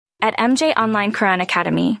At MJ Online Quran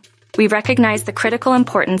Academy, we recognize the critical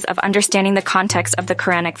importance of understanding the context of the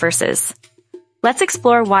Quranic verses. Let's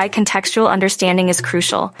explore why contextual understanding is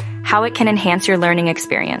crucial, how it can enhance your learning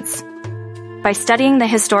experience. By studying the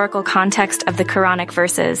historical context of the Quranic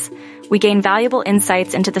verses, we gain valuable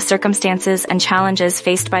insights into the circumstances and challenges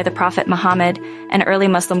faced by the Prophet Muhammad and early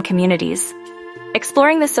Muslim communities.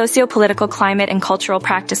 Exploring the socio-political climate and cultural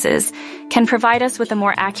practices can provide us with a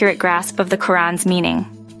more accurate grasp of the Quran's meaning.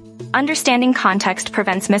 Understanding context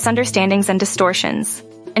prevents misunderstandings and distortions,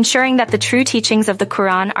 ensuring that the true teachings of the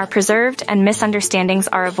Quran are preserved and misunderstandings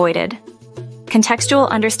are avoided. Contextual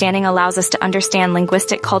understanding allows us to understand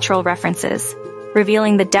linguistic cultural references,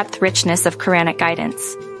 revealing the depth richness of Quranic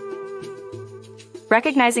guidance.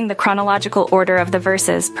 Recognizing the chronological order of the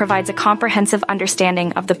verses provides a comprehensive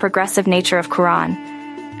understanding of the progressive nature of Quran,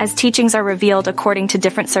 as teachings are revealed according to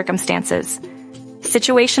different circumstances.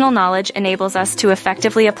 Situational knowledge enables us to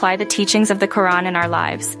effectively apply the teachings of the Quran in our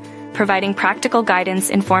lives, providing practical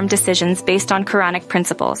guidance, informed decisions based on Quranic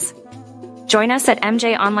principles. Join us at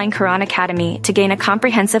MJ Online Quran Academy to gain a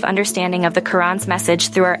comprehensive understanding of the Quran's message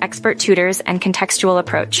through our expert tutors and contextual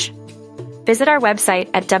approach. Visit our website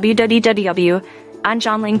at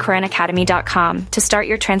www.anjonlinquranacademy.com to start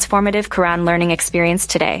your transformative Quran learning experience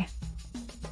today.